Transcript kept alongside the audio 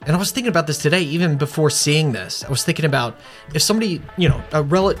And I was thinking about this today, even before seeing this. I was thinking about if somebody,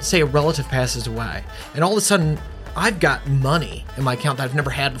 say a relative passes away, and all of a sudden I've got money in my account that I've never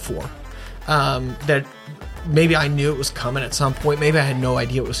had before, that maybe I knew it was coming at some point. Maybe I had no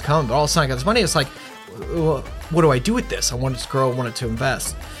idea it was coming, but all of a sudden I got this money. It's like, well, what do I do with this? I want it to grow. I want it to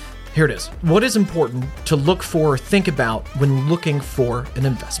invest. Here it is. What is important to look for, think about when looking for an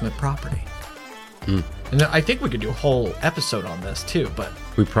investment property? And I think we could do a whole episode on this too, but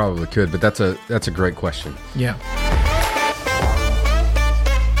we probably could. But that's a great question. Yeah.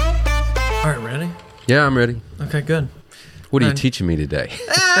 All right, ready? Yeah, I'm ready. Okay, good. What are you teaching me today?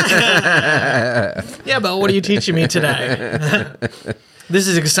 Yeah, but what are you teaching me today? This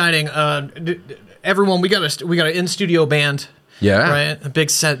is exciting. Everyone, we got an in-studio band. Yeah. Right? A big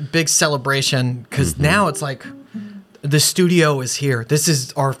celebration, because now it's like the studio is here. This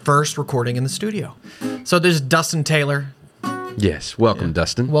is our first recording in the studio. So there's Dustin Taylor. Yes. Welcome,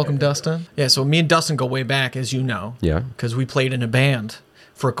 Dustin. Welcome, Dustin. Yeah, so me and Dustin go way back, as you know. Yeah. Because we played in a band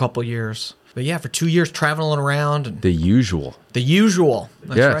for a couple years. But yeah, for 2 years traveling around. And The Usual. The Usual.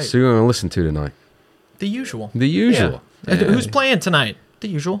 That's right. So you're going to listen to tonight. The Usual. The Usual. Yeah. Who's playing tonight? The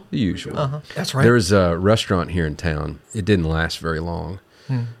Usual. The Usual. That's right. There was a restaurant here in town. It didn't last very long.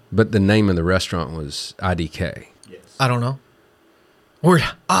 But the name of the restaurant was IDK. I don't know. Where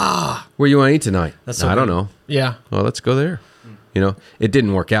you want to eat tonight? That's so I don't good. know. Yeah. Well, let's go there. It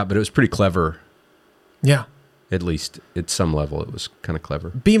didn't work out, but it was pretty clever. Yeah. At least at some level, it was kind of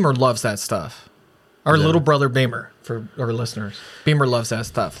clever. Beamer loves that stuff. Our little brother Beamer, for our listeners. Beamer loves that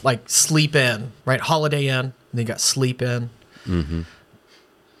stuff. Like Sleep In, right? Holiday Inn. And then you got Sleep In. Mm-hmm.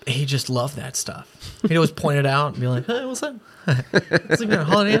 He just loved that stuff. He'd always point it out and be like, hey, what's that? Sleep In,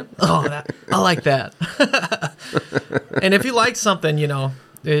 Holiday Inn? Oh, I like that. And if he likes something,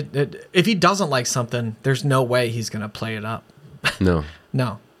 if he doesn't like something, there's no way he's going to play it up. No.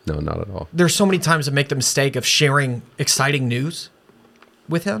 No. No, not at all. There's so many times I make the mistake of sharing exciting news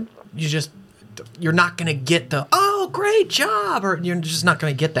with him. You're not going to get the, oh, great job, or you're just not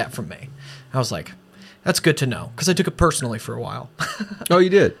going to get that from me. I was like, that's good to know, because I took it personally for a while. Oh, you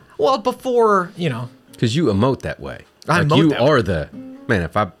did? Well, before, Because you emote that way. I emote you that are way. Man,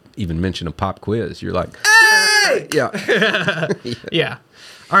 if I even mention a pop quiz, you're like, hey! Yeah. Yeah.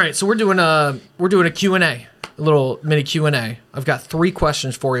 All right, so we're doing a Q&A, a little mini Q&A. I've got 3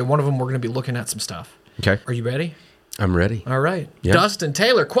 questions for you. One of them we're going to be looking at some stuff. Okay. Are you ready? I'm ready. All right. Yeah. Dustin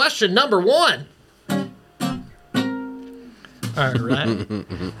Taylor, question number 1. All right.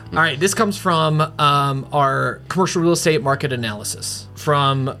 All right. This comes from our commercial real estate market analysis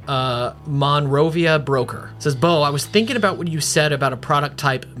from Monrovia Broker. It says, Bo, I was thinking about what you said about a product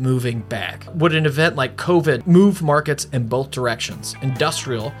type moving back. Would an event like COVID move markets in both directions?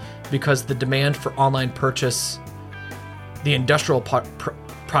 Industrial, because the demand for online purchase, the industrial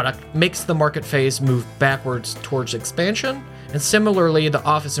product makes the market phase move backwards towards expansion, and similarly, the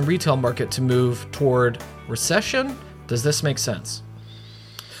office and retail market to move toward recession. Does this make sense?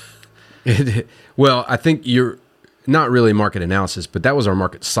 Well, I think you're not really market analysis, but that was our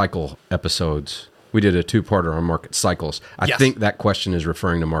market cycle episodes. We did a 2-parter on market cycles. I think that question is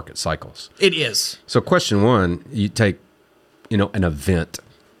referring to market cycles. It is. So question 1, you take, an event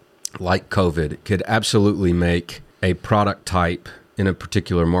like COVID could absolutely make a product type in a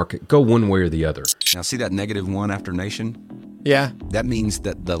particular market go one way or the other. Now see that -1 after nation? Yeah. That means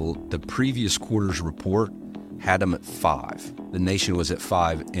that the previous quarter's report had them at 5. The nation was at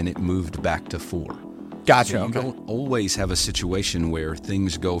 5, and it moved back to 4. Gotcha. So you don't always have a situation where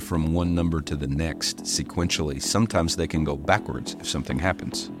things go from one number to the next sequentially. Sometimes they can go backwards if something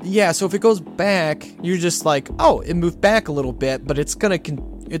happens. Yeah, so if it goes back, you're just like, oh, it moved back a little bit, but it's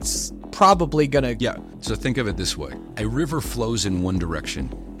probably gonna... Yeah, so think of it this way. A river flows in one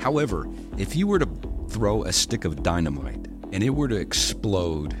direction. However, if you were to throw a stick of dynamite and it were to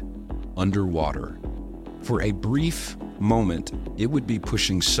explode underwater, for a brief moment, it would be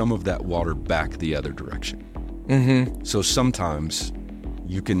pushing some of that water back the other direction. Mm-hmm. So sometimes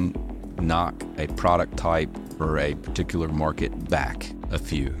you can knock a product type or a particular market back a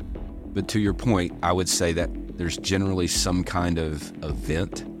few. But to your point, I would say that there's generally some kind of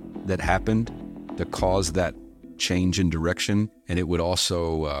event that happened to cause that change in direction, and it would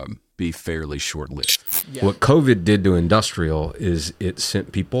also be fairly short-lived. Yeah. What COVID did to industrial is it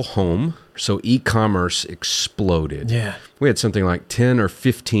sent people home, so e-commerce exploded. Yeah. We had something like 10 or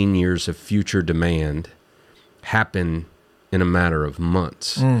 15 years of future demand happen in a matter of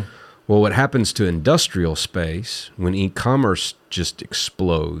months. Well, what happens to industrial space when e-commerce just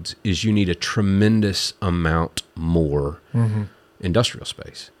explodes is you need a tremendous amount more industrial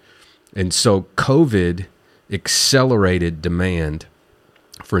space. And so COVID accelerated demand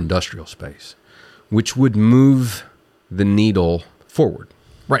for industrial space, which would move the needle forward.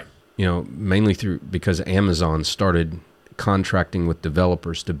 Right. Mainly because Amazon started contracting with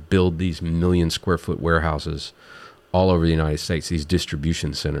developers to build these 1 million square foot warehouses all over the United States, these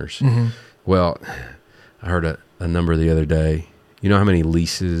distribution centers. Mm-hmm. Well, I heard a number the other day. You know how many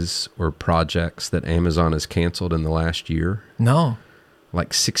leases or projects that Amazon has canceled in the last year? No.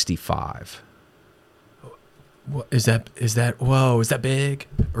 Like 65. Is that whoa, is that big?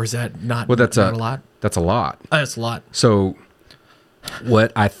 Or is that not, that's not a lot? That's a lot. That's a lot. So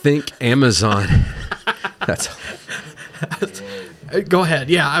what I think Amazon that's Go ahead.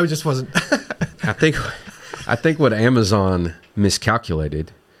 Yeah, I just wasn't I think what Amazon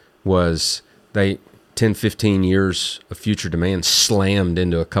miscalculated was 10, 15 years of future demand slammed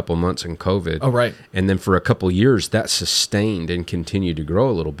into a couple months in COVID. Oh, right. And then for a couple years, that sustained and continued to grow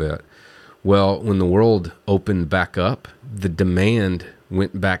a little bit. Well, when the world opened back up, the demand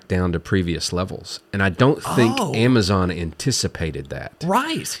went back down to previous levels. And I don't think Amazon anticipated that.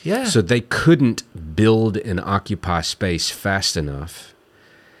 Right, yeah. So they couldn't build and occupy space fast enough.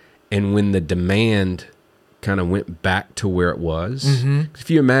 And when the demand kind of went back to where it was, if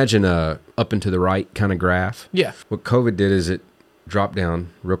you imagine a up and to the right kind of graph, what COVID did is it dropped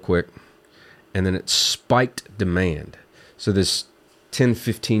down real quick, and then it spiked demand. So this 10,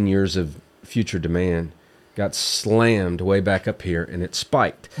 15 years of future demand got slammed way back up here, and it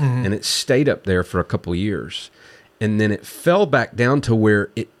spiked, and it stayed up there for a couple years. And then it fell back down to where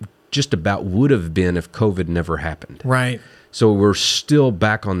it just about would have been if COVID never happened. Right. So we're still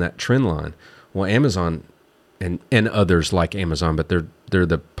back on that trend line. Well, Amazon and others like Amazon, but they're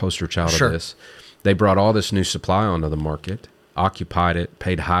the poster child of this. They brought all this new supply onto the market, occupied it,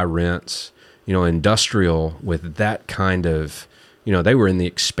 paid high rents. Industrial with that kind of, they were in the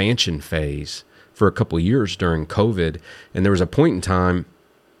expansion phase for a couple of years during COVID. And there was a point in time,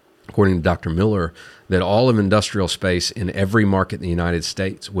 according to Dr. Miller, that all of industrial space in every market in the United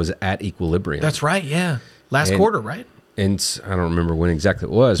States was at equilibrium. That's right, yeah. Last quarter, right? And I don't remember when exactly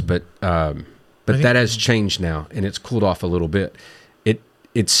it was, but that has changed now, and it's cooled off a little bit.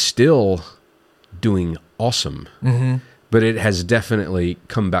 It's still doing awesome, but it has definitely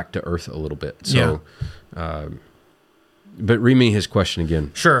come back to earth a little bit. So, but read me his question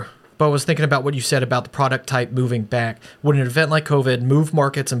again. Sure. But I was thinking about what you said about the product type moving back. Would an event like COVID move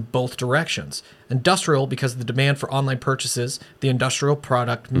markets in both directions? Industrial, because of the demand for online purchases, the industrial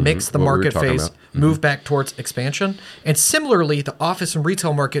product mix the market phase, move back towards expansion. And similarly, the office and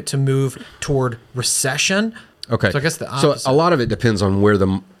retail market to move toward recession. Okay. So I guess the opposite. So a lot of it depends on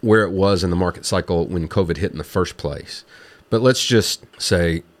where it was in the market cycle when COVID hit in the first place. But let's just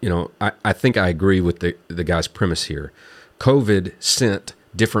say, I think I agree with the guy's premise here. COVID sent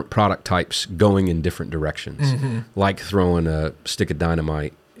different product types going in different directions, like throwing a stick of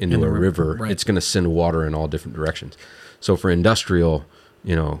dynamite into a river. Right. It's going to send water in all different directions. So for industrial,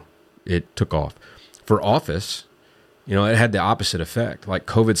 it took off. For office, it had the opposite effect. Like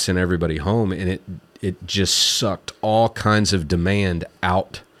COVID sent everybody home, and it just sucked all kinds of demand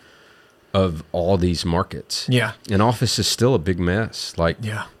out of all these markets. Yeah. And office is still a big mess. Like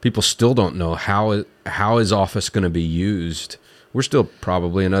people still don't know how is office going to be used. We're still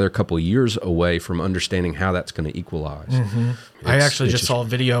probably another couple of years away from understanding how that's going to equalize. I actually just saw a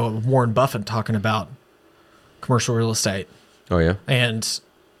video of Warren Buffett talking about commercial real estate. Oh, yeah? And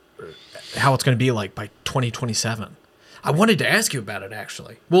how it's going to be like by 2027. I wanted to ask you about it,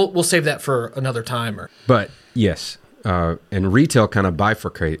 actually. We'll save that for another time. But, yes, and retail kind of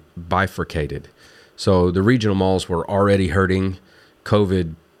bifurcated. So the regional malls were already hurting.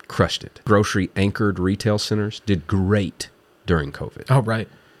 COVID crushed it. Grocery-anchored retail centers did great during COVID. Oh, right.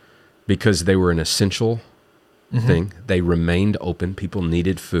 Because they were an essential thing. They remained open. People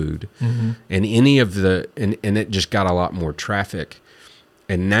needed food. And any of and it just got a lot more traffic.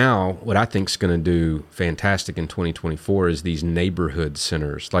 And now what I think is going to do fantastic in 2024 is these neighborhood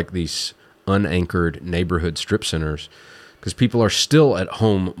centers, like these unanchored neighborhood strip centers, because people are still at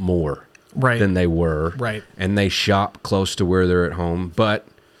home more than they were. Right. And they shop close to where they're at home. But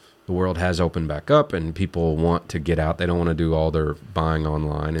the world has opened back up, and people want to get out. They don't want to do all their buying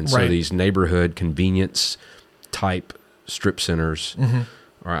online. And so these neighborhood convenience type strip centers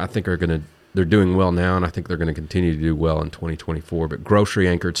I think they're doing well now, and I think they're going to continue to do well in 2024. But grocery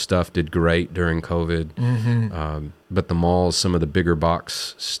anchored stuff did great during COVID. But the malls, some of the bigger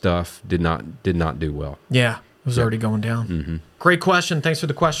box stuff did not do well. Yeah, it was already going down. Great question. Thanks for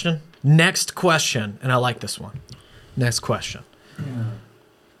the question. Next question, and I like this one. Next question.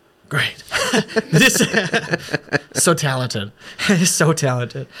 Great. So talented. So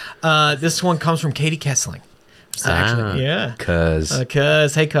talented. This one comes from Katie Kessling. Actually, yeah. Cuz.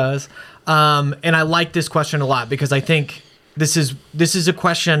 Hey, cuz. And I like this question a lot because I think this is a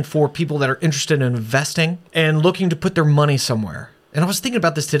question for people that are interested in investing and looking to put their money somewhere. And I was thinking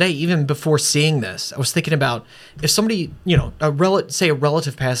about this today, even before seeing this. I was thinking about if somebody, say a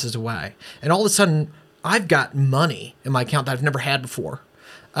relative passes away, and all of a sudden I've got money in my account that I've never had before,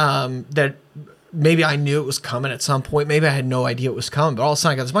 that maybe I knew it was coming at some point. Maybe I had no idea it was coming, but all of a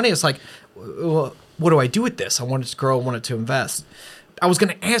sudden I got this money. It's like, well, what do I do with this? I want it to grow. I want it to invest. I was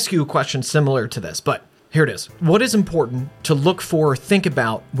going to ask you a question similar to this, but here it is. What is important to look for or think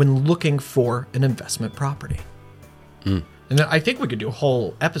about when looking for an investment property? And I think we could do a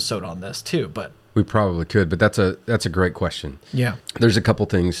whole episode on this too, but We probably could, but that's a great question. yeah. There's a couple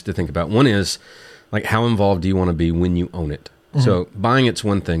things to think about. One is, like, how involved do you want to be when you own it? So buying it's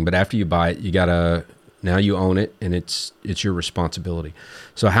one thing, but after you buy it, now you own it, and it's your responsibility.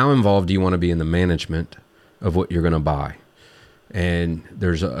 So how involved do you want to be in the management of what you're going to buy? And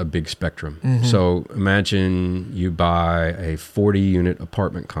there's a big spectrum. So imagine you buy a 40-unit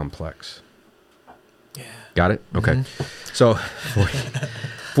apartment complex. Yeah. Got it? Okay. So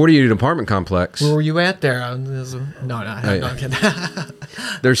 40-unit apartment complex. Where were you at there? No, I'm kidding.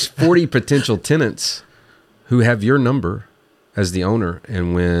 There's 40 potential tenants who have your number as the owner.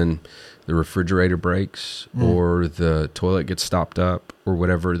 And when the refrigerator breaks or the toilet gets stopped up or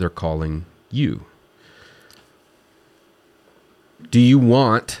whatever, they're calling you. Do you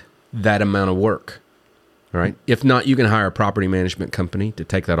want that amount of work? All right. If not, you can hire a property management company to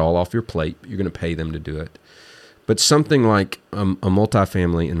take that all off your plate. You're going to pay them to do it. But something like a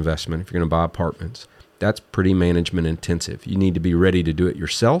multifamily investment, if you're going to buy apartments, that's pretty management intensive. You need to be ready to do it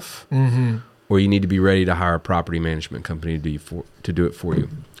yourself, or you need to be ready to hire a property management company to do it for you.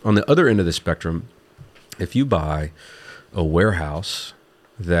 On the other end of the spectrum, if you buy a warehouse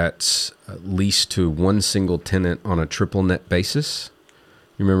that's leased to one single tenant on a triple net basis,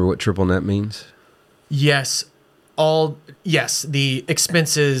 you remember what triple net means? Yes. The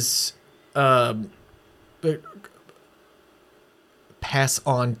expenses pass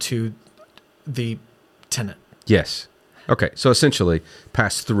on to the tenant. Yes. Okay. So essentially,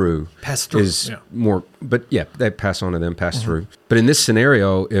 pass through is more, but yeah, they pass on to them, pass through. But in this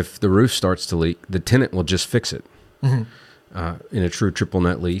scenario, if the roof starts to leak, the tenant will just fix it. In a true triple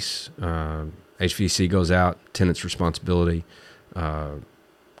net lease, HVAC goes out, tenant's responsibility.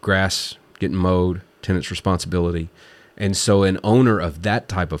 Grass getting mowed, tenant's responsibility. And so an owner of that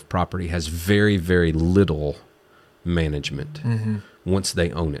type of property has very, very little management once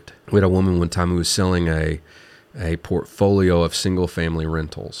they own it. We had a woman one time who was selling a portfolio of single family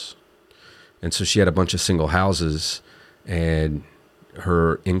rentals. And so she had a bunch of single houses, and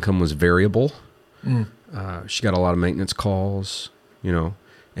her income was variable. She got a lot of maintenance calls, and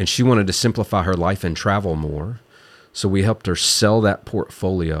she wanted to simplify her life and travel more. So we helped her sell that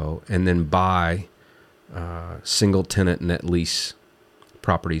portfolio and then buy single tenant net lease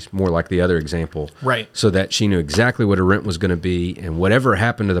properties, more like the other example. Right. So that she knew exactly what her rent was going to be, and whatever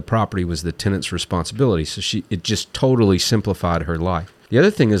happened to the property was the tenant's responsibility. So it just totally simplified her life. The other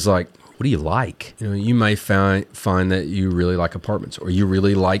thing is, like, what do you like? You may find that you really like apartments, or you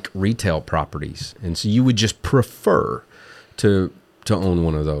really like retail properties. And so you would just prefer to own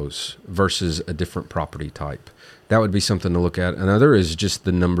one of those versus a different property type. That would be something to look at. Another is just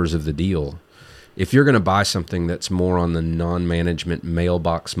the numbers of the deal. If you're going to buy something that's more on the non-management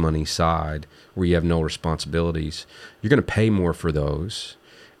mailbox money side, where you have no responsibilities, you're going to pay more for those,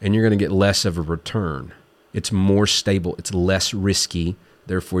 and you're going to get less of a return. It's more stable. It's less risky.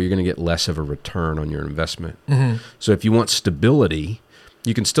 Therefore, you're going to get less of a return on your investment. So if you want stability,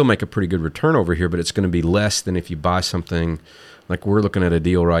 you can still make a pretty good return over here, but it's going to be less than if you buy something like we're looking at a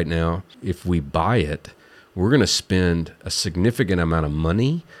deal right now. If we buy it, we're going to spend a significant amount of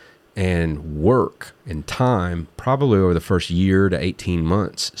money and work and time, probably over the first year to 18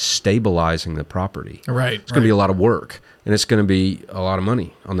 months, stabilizing the property. Right. It's going to be a lot of work, and it's going to be a lot of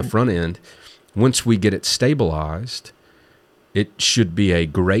money on the front end. Once we get it stabilized, it should be a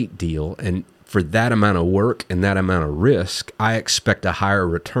great deal. And for that amount of work and that amount of risk, I expect a higher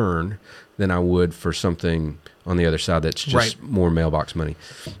return than I would for something on the other side that's just more mailbox money.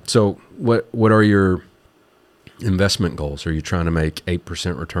 So what are your investment goals? Are you trying to make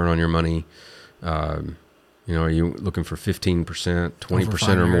 8% return on your money? Are you looking for 15%,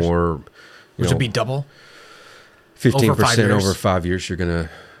 20% or more? Which would be double? 15% over 5 years. You're going to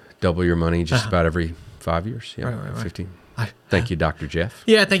double your money just about every 5 years. Yeah, right. 15. Thank you, Dr. Jeff.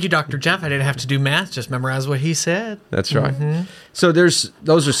 Yeah, thank you, Dr. Jeff. I didn't have to do math, just memorize what he said. That's right. So those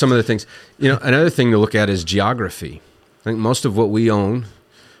are some of the things. Another thing to look at is geography. I think most of what we own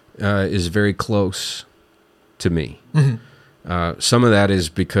is very close to me. Some of that is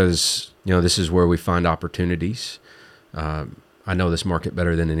because, this is where we find opportunities. I know this market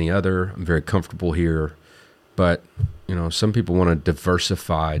better than any other. I'm very comfortable here. But, some people want to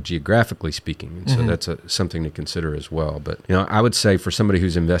diversify geographically speaking. And so that's something to consider as well. But, I would say for somebody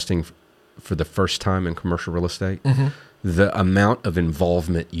who's investing for the first time in commercial real estate, the amount of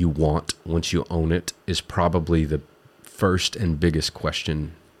involvement you want once you own it is probably the first and biggest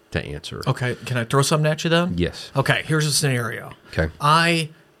question to answer. Okay. Can I throw something at you then? Yes. Okay. Here's a scenario. Okay. I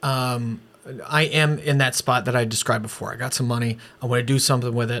am in that spot that I described before. I got some money. I want to do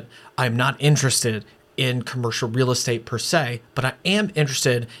something with it. I'm not interested in commercial real estate per se, but I am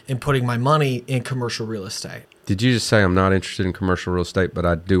interested in putting my money in commercial real estate. Did you just say I'm not interested in commercial real estate, but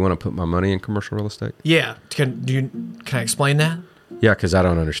I do want to put my money in commercial real estate? Yeah. Can I explain that? Yeah, because I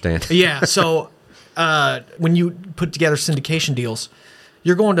don't understand. Yeah. So when you put together syndication deals,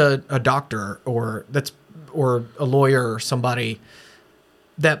 you're going to a doctor or a lawyer or somebody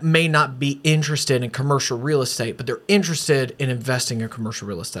that may not be interested in commercial real estate, but they're interested in investing in commercial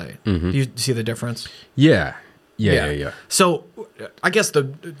real estate. Do you see the difference? Yeah. So I guess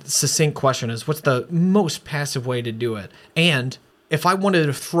the succinct question is, what's the most passive way to do it? And if I wanted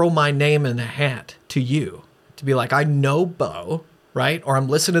to throw my name in the hat to you, to be like, I know Bo, right? Or I'm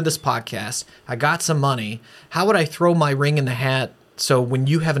listening to this podcast, I got some money. How would I throw my ring in the hat? So when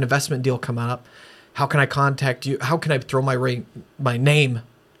you have an investment deal come up, how can I contact you? How can I throw my name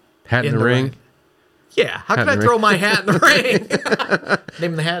hat in the ring? Yeah. How can I throw my hat in the ring?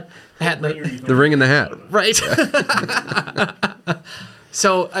 Name in the hat? Hat in the ring in the hat. Right.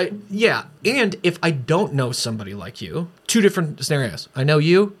 So, yeah. And if I don't know somebody like you, two different scenarios. I know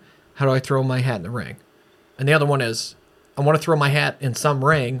you. How do I throw my hat in the ring? And the other one is, I want to throw my hat in some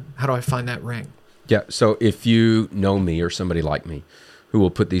ring. How do I find that ring? Yeah. So if you know me or somebody like me who will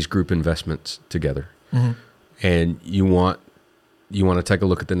put these group investments together and you want to take a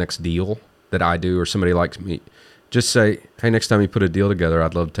look at the next deal that I do or somebody likes me, just say, hey, next time you put a deal together,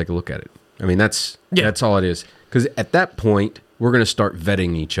 I'd love to take a look at it. I mean, that's all it is. Because at that point, we're going to start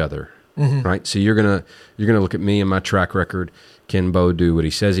vetting each other, right? So you're gonna look at me and my track record. Can Bo do what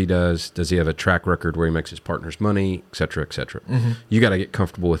he says he does? Does he have a track record where he makes his partners money, et cetera, et cetera? You got to get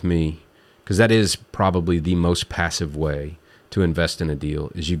comfortable with me, because that is probably the most passive way to invest in a deal,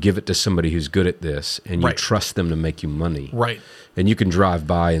 is you give it to somebody who's good at this and you trust them to make you money. Right. And you can drive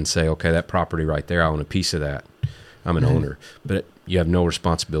by and say, okay, that property right there, I want a piece of that. I'm an owner. But you have no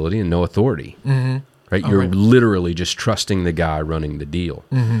responsibility and no authority. Right? You're literally just trusting the guy running the deal.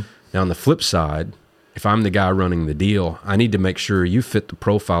 Now, on the flip side, if I'm the guy running the deal, I need to make sure you fit the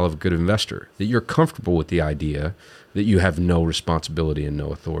profile of a good investor, that you're comfortable with the idea that you have no responsibility and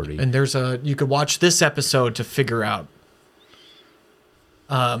no authority. And you could watch this episode to figure out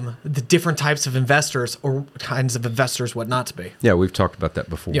the different types of investors or kinds of investors, what not to be. Yeah, we've talked about that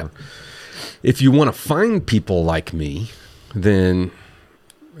before. Yeah. If you want to find people like me, then,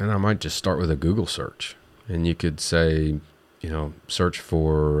 and I might just start with a Google search. And you could say, search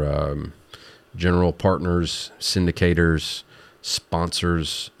for general partners, syndicators,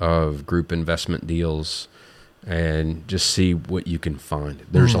 sponsors of group investment deals, and just see what you can find.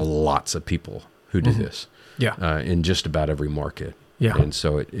 There's lots of people who do this in just about every market. Yeah. And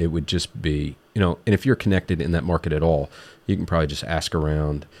so it would just be, and if you're connected in that market at all, you can probably just ask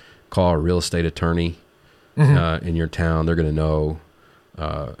around, call a real estate attorney in your town. They're going to know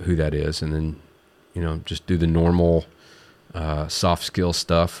who that is. And then, just do the normal soft skill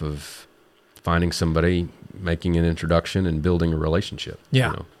stuff of finding somebody, making an introduction, and building a relationship.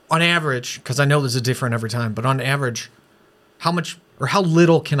 Yeah. On average, because I know this is different every time, but on average, how much or how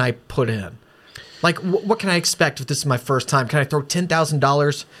little can I put in? Like, what can I expect if this is my first time? Can I throw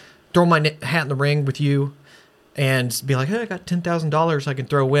 $10,000, throw my hat in the ring with you, and be like, hey, I got $10,000 I can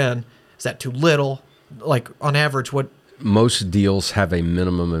throw in? Is that too little? Like, on average, what? Most deals have a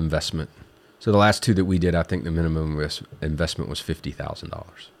minimum investment. So the last two that we did, I think the minimum investment was $50,000.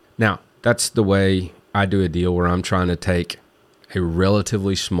 Now, that's the way I do a deal, where I'm trying to take a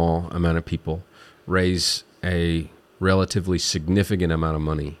relatively small amount of people, raise a relatively significant amount of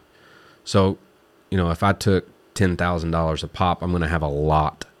money. So, if I took $10,000 a pop, I'm going to have a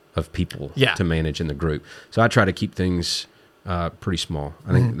lot of people to manage in the group. So I try to keep things pretty small.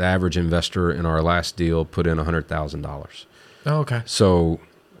 I think the average investor in our last deal put in $100,000. Oh, okay. So,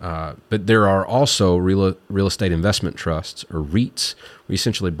 but there are also real estate investment trusts, or REITs. We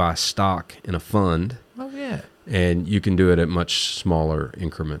essentially buy stock in a fund. Oh, yeah. And you can do it at much smaller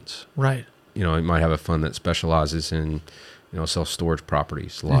increments. Right. It might have a fund that specializes in self-storage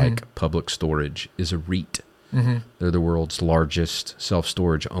properties, like Public Storage is a REIT. They're the world's largest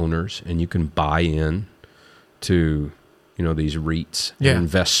self-storage owners, and you can buy in to, these REITs and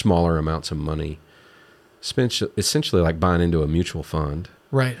invest smaller amounts of money, essentially like buying into a mutual fund.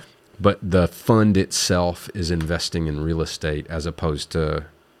 Right. But the fund itself is investing in real estate as opposed to,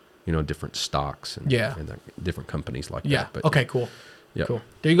 different stocks and different companies like that. But, okay, cool. Yeah. Cool.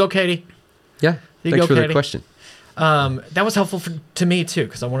 There you go, Katie. Yeah. Thanks for that question. That was helpful to me too,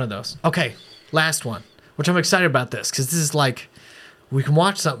 because I'm one of those. Okay, last one, which I'm excited about this, because this is like, we can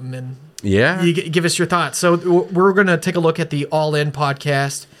watch something and you give us your thoughts. So we're going to take a look at the All In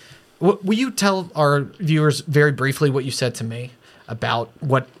podcast. Will you tell our viewers very briefly what you said to me about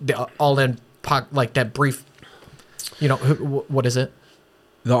what the All In like that brief, what is it?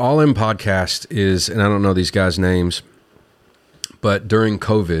 The All In podcast is, and I don't know these guys' names, but during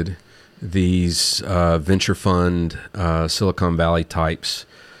COVID, these venture fund, Silicon Valley types,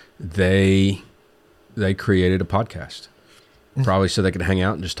 they created a podcast, probably so they could hang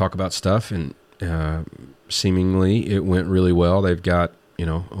out and just talk about stuff. And seemingly it went really well. They've got,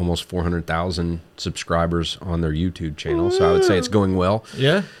 almost 400,000 subscribers on their YouTube channel. So I would say it's going well.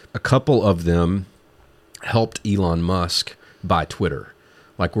 Yeah. A couple of them helped Elon Musk buy Twitter.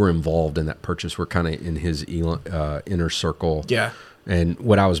 Like, we're involved in that purchase. We're kind of in his inner circle. Yeah. And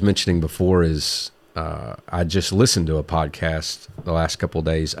what I was mentioning before is I just listened to a podcast the last couple of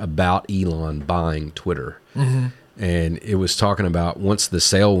days about Elon buying Twitter. Mm-hmm. And it was talking about, once the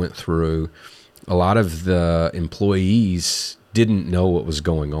sale went through, a lot of the employees didn't know what was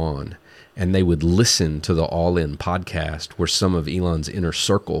going on. And they would listen to the All In podcast where some of Elon's inner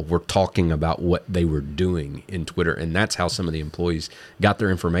circle were talking about what they were doing in Twitter. And that's how some of the employees got their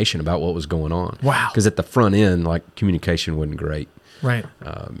information about what was going on. Wow. Because at the front end, like, communication wasn't great. Right.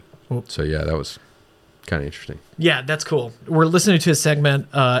 So, yeah, that was kind of interesting. Yeah, that's cool. We're listening to a segment,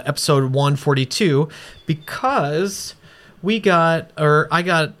 episode 142, because I got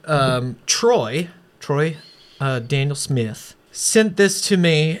Troy Daniel Smith sent this to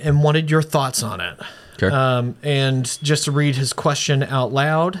me and wanted your thoughts on it. Okay. And just to read his question out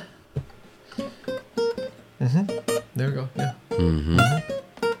loud. There we go. Yeah.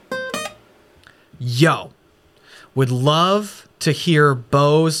 Yo, would love to hear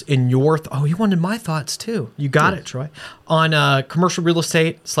Bo's and your you wanted my thoughts too. You got it, Troy. On commercial real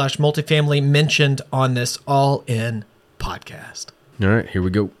estate / multifamily mentioned on this All In podcast. All right, here we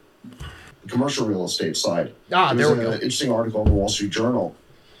go. Commercial real estate side. There we go. go. An interesting article in the Wall Street Journal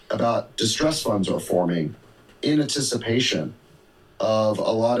about distress funds are forming in anticipation of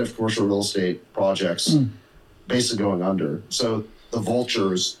a lot of commercial real estate projects basically going under. So the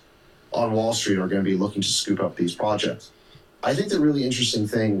vultures on Wall Street are going to be looking to scoop up these projects. I think the really interesting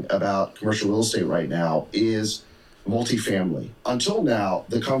thing about commercial real estate right now is multifamily. Until now,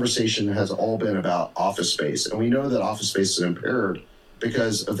 the conversation has all been about office space, and we know that office space is impaired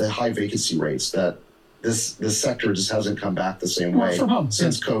because of the high vacancy rates, that this sector just hasn't come back the same way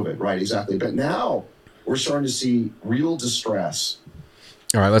since COVID. Right, exactly. But now we're starting to see real distress.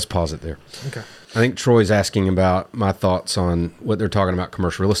 All right, let's pause it there. Okay. I think Troy's asking about my thoughts on what they're talking about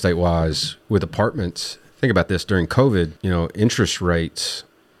commercial real estate wise with apartments. Think about this. During COVID, interest rates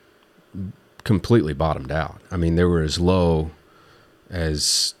completely bottomed out. I mean, they were as low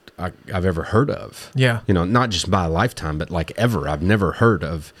as I've ever heard of. Yeah. Not just by a lifetime, but like ever. I've never heard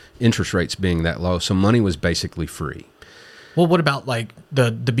of interest rates being that low. So money was basically free. Well, what about like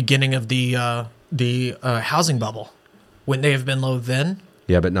the beginning of the housing bubble? Wouldn't they have been low then?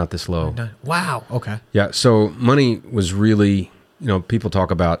 Yeah, but not this low. Wow. Okay. Yeah. So money was really, people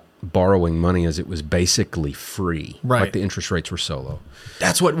talk about borrowing money as it was basically free. Right. Like the interest rates were so low.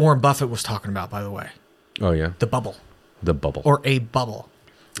 That's what Warren Buffett was talking about, by the way. Oh, yeah. The bubble. The bubble. Or a bubble.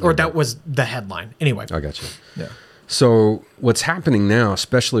 Or that was the headline. Anyway. I got you. Yeah. So what's happening now,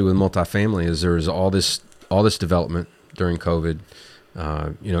 especially with multifamily, is there's all this development during COVID,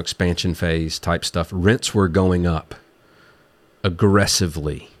 expansion phase type stuff. Rents were going up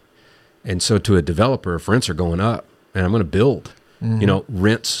aggressively. And so to a developer, if rents are going up, and I'm going to build,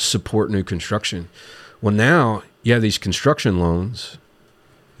 rents support new construction. Well, now you have these construction loans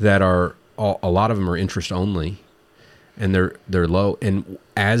that are, a lot of them are interest only, and they're low. And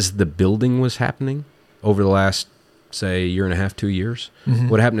as the building was happening over the last, say, year and a half, 2 years,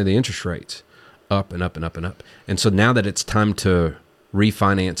 what happened to the interest rates? Up and up and up and up. And so now that it's time to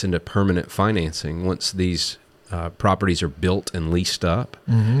refinance into permanent financing, once these properties are built and leased up,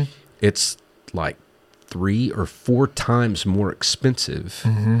 it's like 3 or 4 times more expensive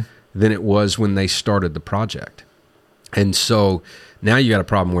than it was when they started the project. And so now you got a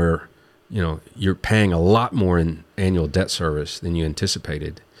problem where, you're paying a lot more in annual debt service than you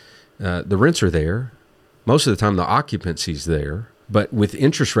anticipated. The rents are there. Most of the time the occupancy's there, But with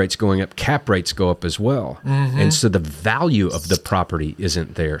interest rates going up, cap rates go up as well. And so the value of the property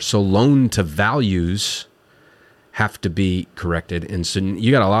isn't there. So loan to values have to be corrected. And so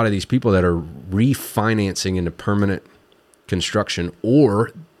you got a lot of these people that are refinancing into permanent construction,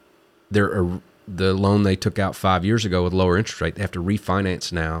 or the loan they took out 5 years ago with lower interest rate, they have to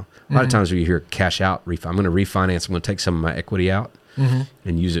refinance now. A lot of times when you hear cash out, I'm going to refinance, I'm going to take some of my equity out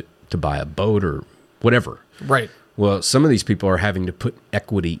and use it to buy a boat or whatever. Right. Well, some of these people are having to put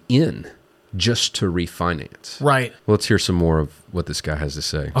equity in just to refinance. Right. Well, let's hear some more of what this guy has to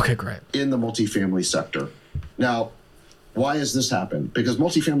say. Okay, great. In the multifamily sector. Now, why has this happened? Because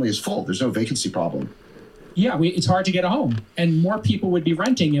multifamily is full. There's no vacancy problem. Yeah, it's hard to get a home, and more people would be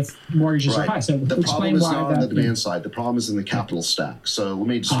renting if mortgages are high. So the problem is not on the demand side. The problem is in the capital stack. So let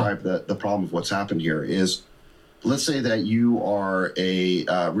me describe the problem of what's happened here is, let's say that you are a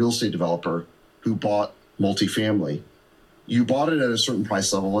real estate developer who bought multifamily. You bought it at a certain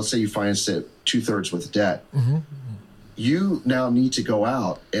price level. Let's say you financed it 2/3 with debt. You now need to go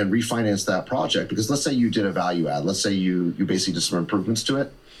out and refinance that project because let's say you did a value add. Let's say you basically did some improvements to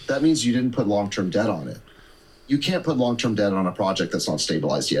it. That means you didn't put long-term debt on it. You can't put long-term debt on a project that's not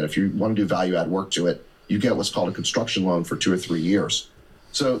stabilized yet. If you want to do value add work to it, you get what's called a construction loan for 2 or 3 years.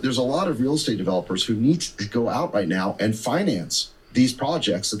 So there's a lot of real estate developers who need to go out right now and finance these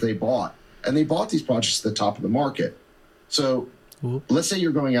projects that they bought. And they bought these projects at the top of the market. So let's say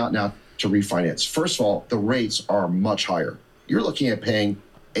you're going out now to refinance. First of all, the rates are much higher. You're looking at paying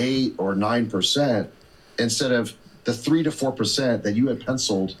 8 or 9% instead of the 3 to 4% that you had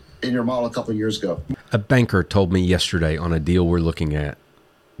penciled in your model a couple of years ago. A banker told me yesterday on a deal we're looking at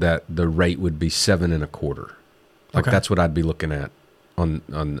that the rate would be 7.25%. Like that's what I'd be looking at on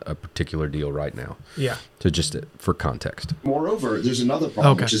a particular deal right now. Yeah. To just for context. Moreover, there's another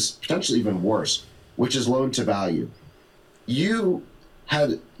problem, which is potentially even worse, which is loan to value. You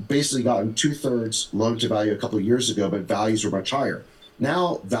had basically gotten 2/3 loan to value a couple of years ago, but values were much higher.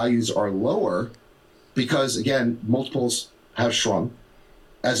 Now values are lower because, again, multiples have shrunk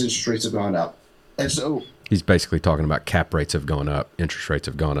as interest rates have gone up. And so he's basically talking about cap rates have gone up, interest rates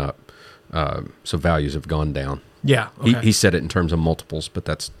have gone up, so values have gone down. Yeah. Okay. He said it in terms of multiples, but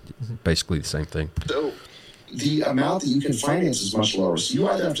that's basically the same thing. So the amount that you can finance is much lower. So you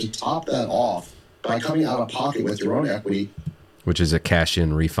either have to top that off by coming out of pocket with your own equity, which is a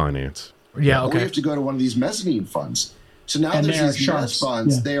cash-in refinance. Yeah, or okay. you have to go to one of these mezzanine funds. So now And there's these sharks. mezz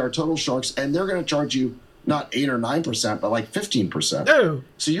funds. Yeah. They are total sharks, and they're going to charge you not 8 or 9%, but like 15%. Oh.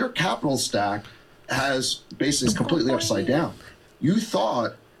 So your capital stack has basically completely upside down. You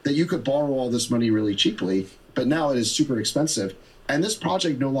thought that you could borrow all this money really cheaply, but now it is super expensive. And this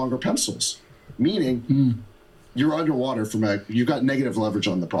project no longer pencils, meaning you're underwater you've got negative leverage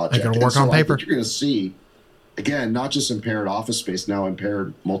on the project. They're gonna work on paper. I think you're going to see, again, not just impaired office space, now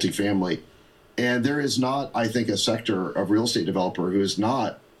impaired multifamily. And there is not, I think, a sector of real estate developer who is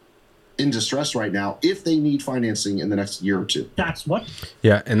not in distress right now if they need financing in the next year or two. That's what?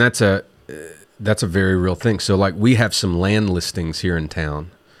 Yeah, and that's a very real thing. So like we have some land listings here in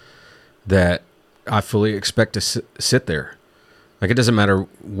town that I fully expect to sit there. Like it doesn't matter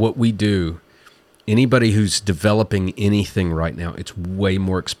what we do. Anybody who's developing anything right now, it's way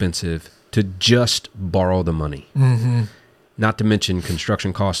more expensive to just borrow the money. Not to mention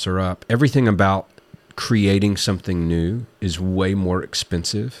construction costs are up. Everything about creating something new is way more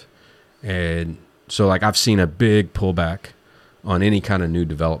expensive. And so like I've seen a big pullback on any kind of new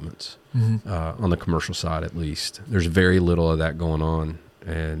developments, on the commercial side at least. There's very little of that going on.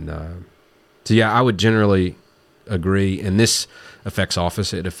 And so, yeah, I would generally agree. And this affects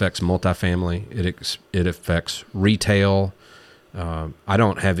office. It affects multifamily. It affects retail. I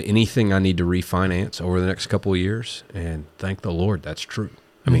don't have anything I need to refinance over the next couple of years. And thank the Lord that's true.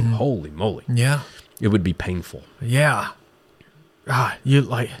 I mean, holy moly. Yeah. It would be painful. Yeah. You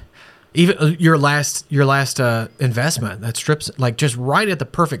like... Even your last investment, that strips like just right at the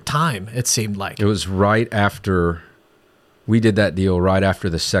perfect time, it seemed like. It was right after we did that deal, right after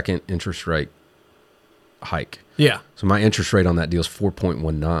the second interest rate hike. Yeah. So my interest rate on that deal is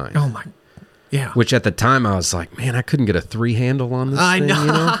 4.19. Oh my. Yeah. Which at the time I was like, man, I couldn't get a 3 handle on this thing, know. you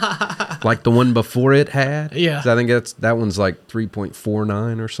know? Like the one before it had. Yeah. So I think that one's like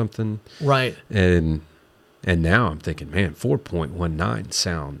 3.49 or something. Right. And now I'm thinking, man, 4.19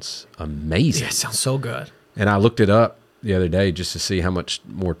 sounds amazing. Yeah, it sounds so good. And I looked it up the other day just to see how much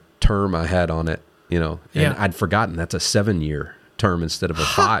more term I had on it, you know. And Yeah. I'd forgotten that's a 7-year term instead of a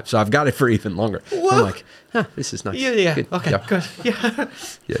 5. So I've got it for even longer. I'm like, this is nice. Yeah. Good. Okay, good. Yeah.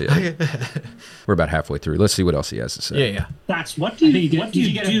 Yeah. We're about halfway through. Let's see what else he has to say. Yeah. That's what do you get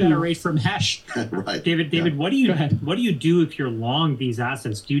a better rate from Hesh? Right. David, what do you do if you're long these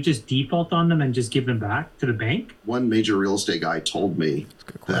assets? Do you just default on them and just give them back to the bank? One major real estate guy told me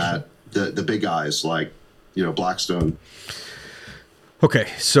that the big guys like, Blackstone. Okay,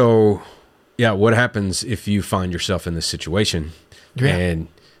 so what happens if you find yourself in this situation and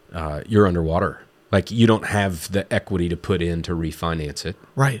you're underwater? Like you don't have the equity to put in to refinance it.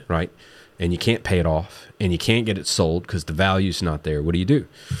 Right. Right. And you can't pay it off and you can't get it sold because the value's not there. What do you do?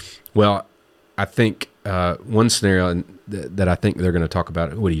 Well, I think one scenario that I think they're going to talk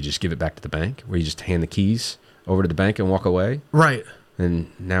about, what do you just give it back to the bank? Where you just hand the keys over to the bank and walk away? Right.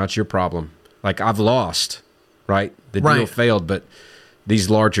 And now it's your problem. Like I've lost, right? The deal failed, but these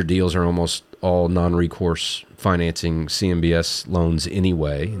larger deals are almost all non-recourse financing CMBS loans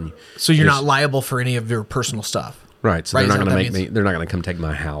anyway. And so you're not liable for any of your personal stuff. Right. So they're not going to they're not going to come take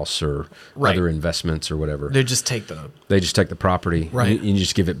my house or other investments or whatever. They just take the property. Right. And you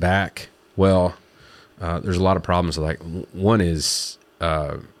just give it back. Well, there's a lot of problems. Like one is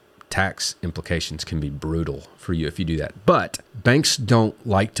tax implications can be brutal for you if you do that. But banks don't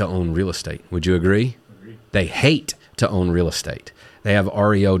like to own real estate. Would you agree? They hate to own real estate. They have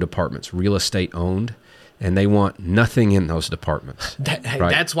REO departments, real estate owned, and they want nothing in those departments.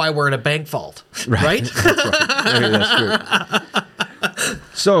 That's why we're in a bank vault, right? That's right. I mean, that's true.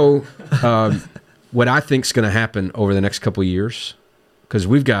 So what I think is going to happen over the next couple of years, because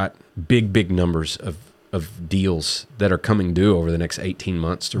we've got big numbers of deals that are coming due over the next 18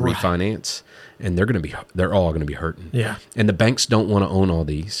 months to refinance, and they're all going to be hurting. Yeah. And the banks don't want to own all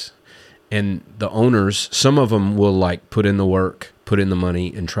these. And the owners, some of them will like put in the work, put in the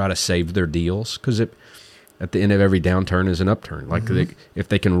money, and try to save their deals because at the end of every downturn is an upturn. Like if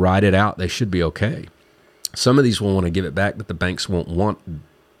they can ride it out, they should be okay. Some of these will want to give it back, but the banks won't want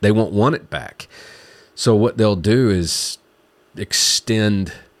it back. So what they'll do is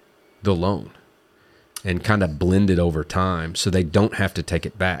extend the loan and kind of blend it over time so they don't have to take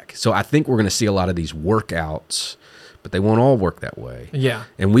it back. So I think we're going to see a lot of these workouts, but they won't all work that way. Yeah.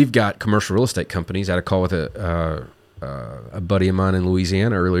 And we've got commercial real estate companies. I had a call with a buddy of mine in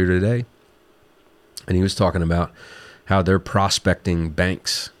Louisiana earlier today, and he was talking about how they're prospecting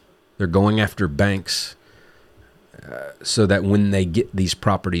banks. They're going after banks so that when they get these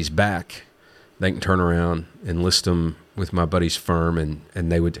properties back, they can turn around and list them with my buddy's firm,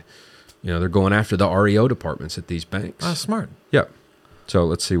 and they would, they're going after the REO departments at these banks. Oh, smart. Yeah. So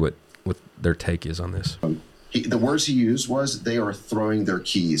let's see what their take is on this. The words he used was they are throwing their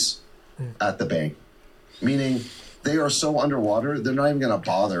keys at the bank, meaning they are so underwater, they're not even going to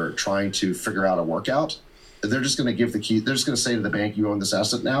bother trying to figure out a workout. They're just going to give the key. They're just going to say to the bank, you own this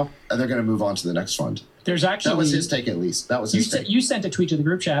asset now, and they're going to move on to the next fund. There's actually, that was his take, at least. That was his take. You sent a tweet to the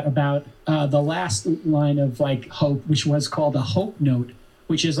group chat about the last line of like hope, which was called a hope note,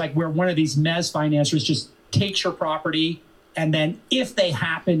 which is like where one of these mezz financiers just takes your property, and then if they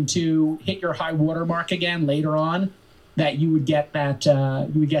happen to hit your high water mark again later on, that you would get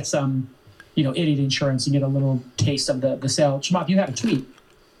some, idiot insurance and get a little taste of the sale. Shmup, you had a tweet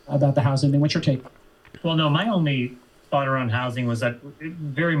about the housing thing. What's your take? Well, no, my only thought around housing was that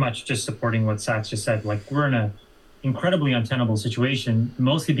very much just supporting what Sachs just said. Like, we're in an incredibly untenable situation,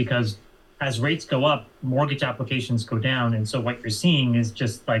 mostly because as rates go up, mortgage applications go down. And so what you're seeing is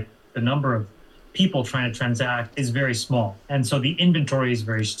just like the number of people trying to transact is very small. And so the inventory is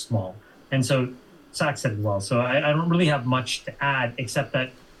very small. And so Sachs said it well. So I don't really have much to add, except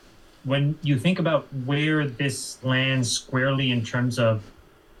that when you think about where this lands squarely in terms of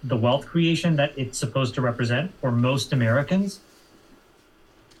the wealth creation that it's supposed to represent for most Americans,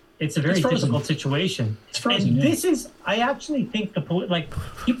 it's a very difficult situation. It's frozen, and this is, I actually think people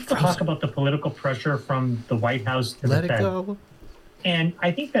talk about the political pressure from the White House to the Fed. Go. And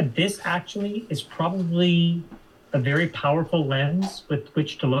I think that this actually is probably a very powerful lens with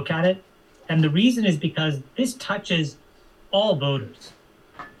which to look at it. And the reason is because this touches all voters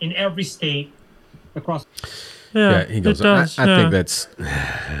in every state across. Yeah, he goes, it does. I think that's...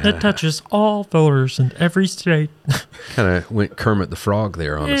 It touches all voters in every state. Kind of went Kermit the Frog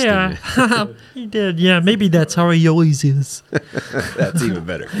there on us, didn't he? He did, yeah. Maybe that's how he always is. That's even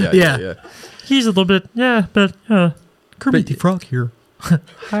better. Yeah. He's a little bit, but Kermit the Frog here.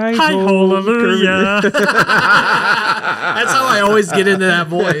 Hi, hallelujah. That's how I always get into that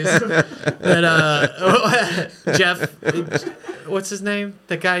voice. That Jeff, what's his name?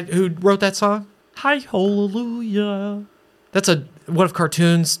 The guy who wrote that song? Hi, hallelujah. That's one of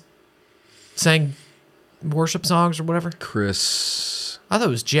cartoons sang worship songs or whatever? Chris. I thought it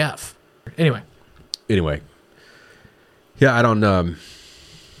was Jeff. Anyway. Yeah, I don't know.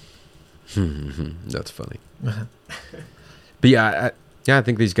 That's funny. But yeah, I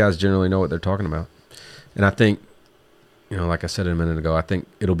think these guys generally know what they're talking about. And I think, like I said a minute ago, I think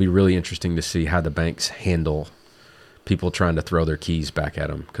it'll be really interesting to see how the banks handle people trying to throw their keys back at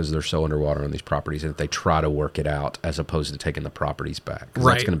them because they're so underwater on these properties, and if they try to work it out as opposed to taking the properties back. 'Cause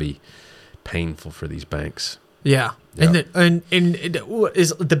that's going to be painful for these banks. Yeah. And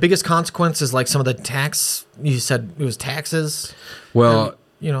is the biggest consequence is like some of the tax, you said it was taxes? Well,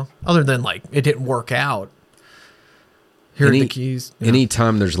 other than like it didn't work out. Here are the keys.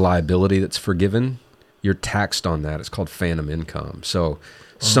 Anytime there's liability that's forgiven, you're taxed on that. It's called phantom income. So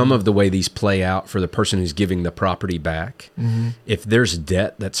some of the way these play out for the person who's giving the property back, if there's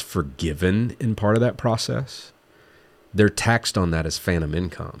debt that's forgiven in part of that process, they're taxed on that as phantom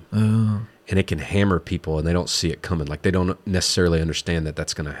income. Oh. And it can hammer people, and they don't see it coming. Like they don't necessarily understand that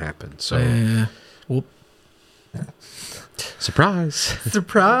that's going to happen. So, Whoop. Surprise.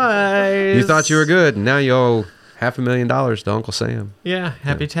 Surprise. You thought you were good, and now you owe $500,000 to Uncle Sam. Yeah.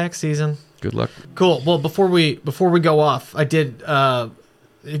 Happy tax season. Good luck. Cool. Well, before we go off, I did.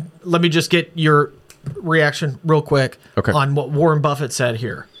 Let me just get your reaction real quick on what Warren Buffett said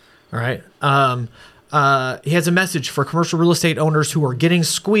here. All right. He has a message for commercial real estate owners who are getting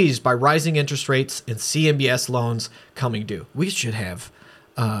squeezed by rising interest rates and CMBS loans coming due. We should have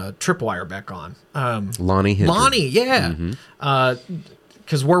Tripwire back on. Lonnie Hendry. Lonnie, yeah.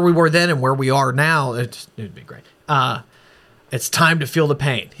 Because where we were then and where we are now, it'd be great. It's time to feel the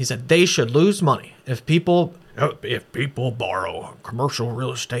pain. He said they should lose money if people borrow commercial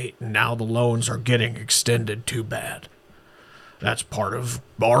real estate and now the loans are getting extended too bad. That's part of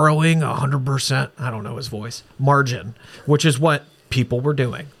borrowing 100%. I don't know his voice margin, which is what people were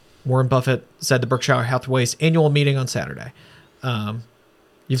doing. Warren Buffett said to Berkshire Hathaway's annual meeting on Saturday.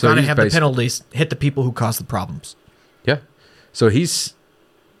 You've got to have the penalties hit the people who cause the problems. Yeah. So he's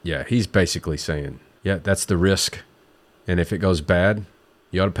basically saying, that's the risk. And if it goes bad,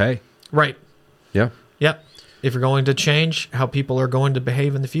 you ought to pay. Right. Yeah. Yep. If you're going to change how people are going to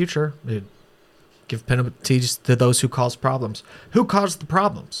behave in the future, give penalties to those who cause problems. Who caused the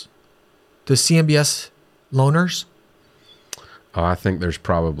problems? The CMBS loaners? Oh, I think there's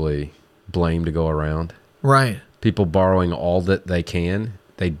probably blame to go around. Right. People borrowing all that they can,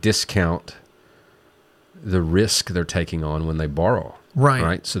 they discount the risk they're taking on when they borrow.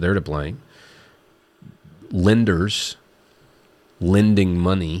 Right. So they're to blame. Lenders lending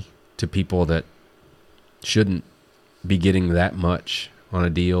money to people that shouldn't be getting that much on a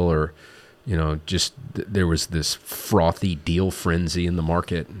deal, or just there was this frothy deal frenzy in the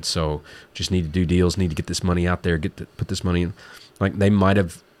market, and so just need to do deals, need to get this money out there, put this money in. Like they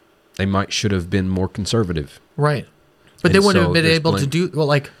should have been more conservative, right? But they wouldn't have been able to do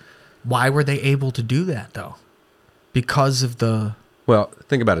why were they able to do that though? Because of the. Well,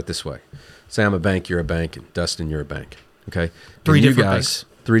 think about it this way: say I'm a bank, you're a bank, and Dustin, you're a bank. Okay, three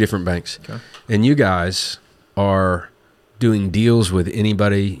different banks, okay. And you guys are doing deals with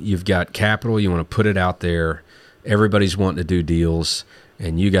anybody. You've got capital, you want to put it out there, everybody's wanting to do deals,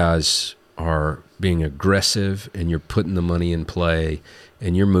 and you guys are being aggressive and you're putting the money in play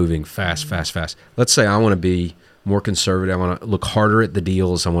and you're moving fast. Let's say I want to be more conservative, I want to look harder at the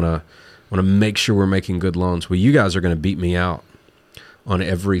deals, I want to make sure we're making good loans. Well, you guys are going to beat me out on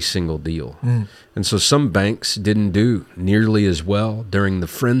every single deal. And so some banks didn't do nearly as well during the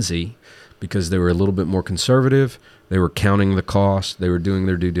frenzy because they were a little bit more conservative. They were counting the cost. They were doing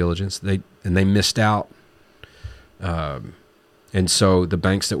their due diligence. They missed out. And so the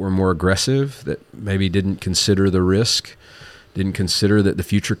banks that were more aggressive, that maybe didn't consider the risk, didn't consider that the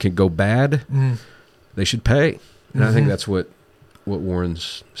future could go bad, they should pay. And I think that's what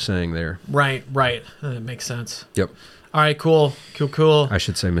Warren's saying there. Right. That makes sense. Yep. All right, cool. I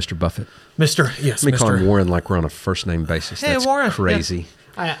should say Mr. Buffett. Yes, Let me call him Warren like we're on a first name basis. Hey, That's Warren. crazy.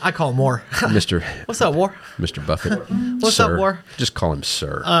 Yeah. I call him War. Mr. What's up, War? Mr. Buffett. What's Sir. up, War? Just call him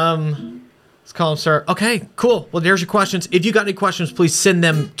Sir. Let's call him Sir. Okay, cool. Well, there's your questions. If you got any questions, please send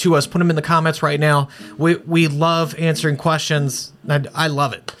them to us. Put them in the comments right now. We love answering questions. I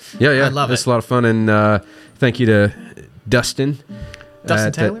love it. Yeah. I love It's it. a lot of fun. And thank you to Dustin.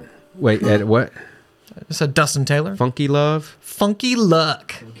 Dustin Taylor? At what? I said Dustin Taylor. Funky Love? Funky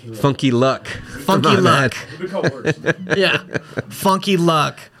Luck. Funky Luck. Funky Luck. Yeah. Funky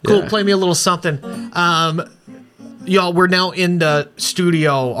Luck. Cool. Yeah. Play me a little something. y'all, we're now in the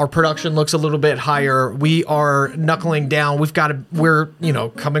studio. Our production looks a little bit higher. We are knuckling down. We're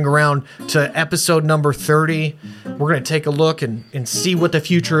coming around to episode number 30. We're going to take a look and see what the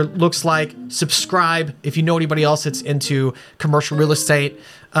future looks like. Subscribe if you know anybody else that's into commercial real estate.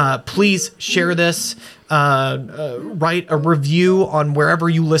 Please share this. Write a review on wherever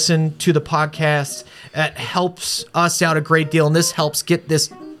you listen to the podcast. It helps us out a great deal, and this helps get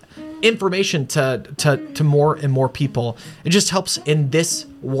this information to more and more people. It just helps in this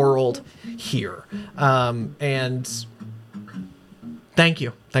world here. And thank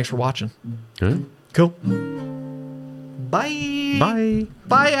you. Thanks for watching. Good. Cool. Bye. Bye.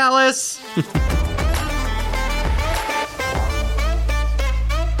 Bye, Alice.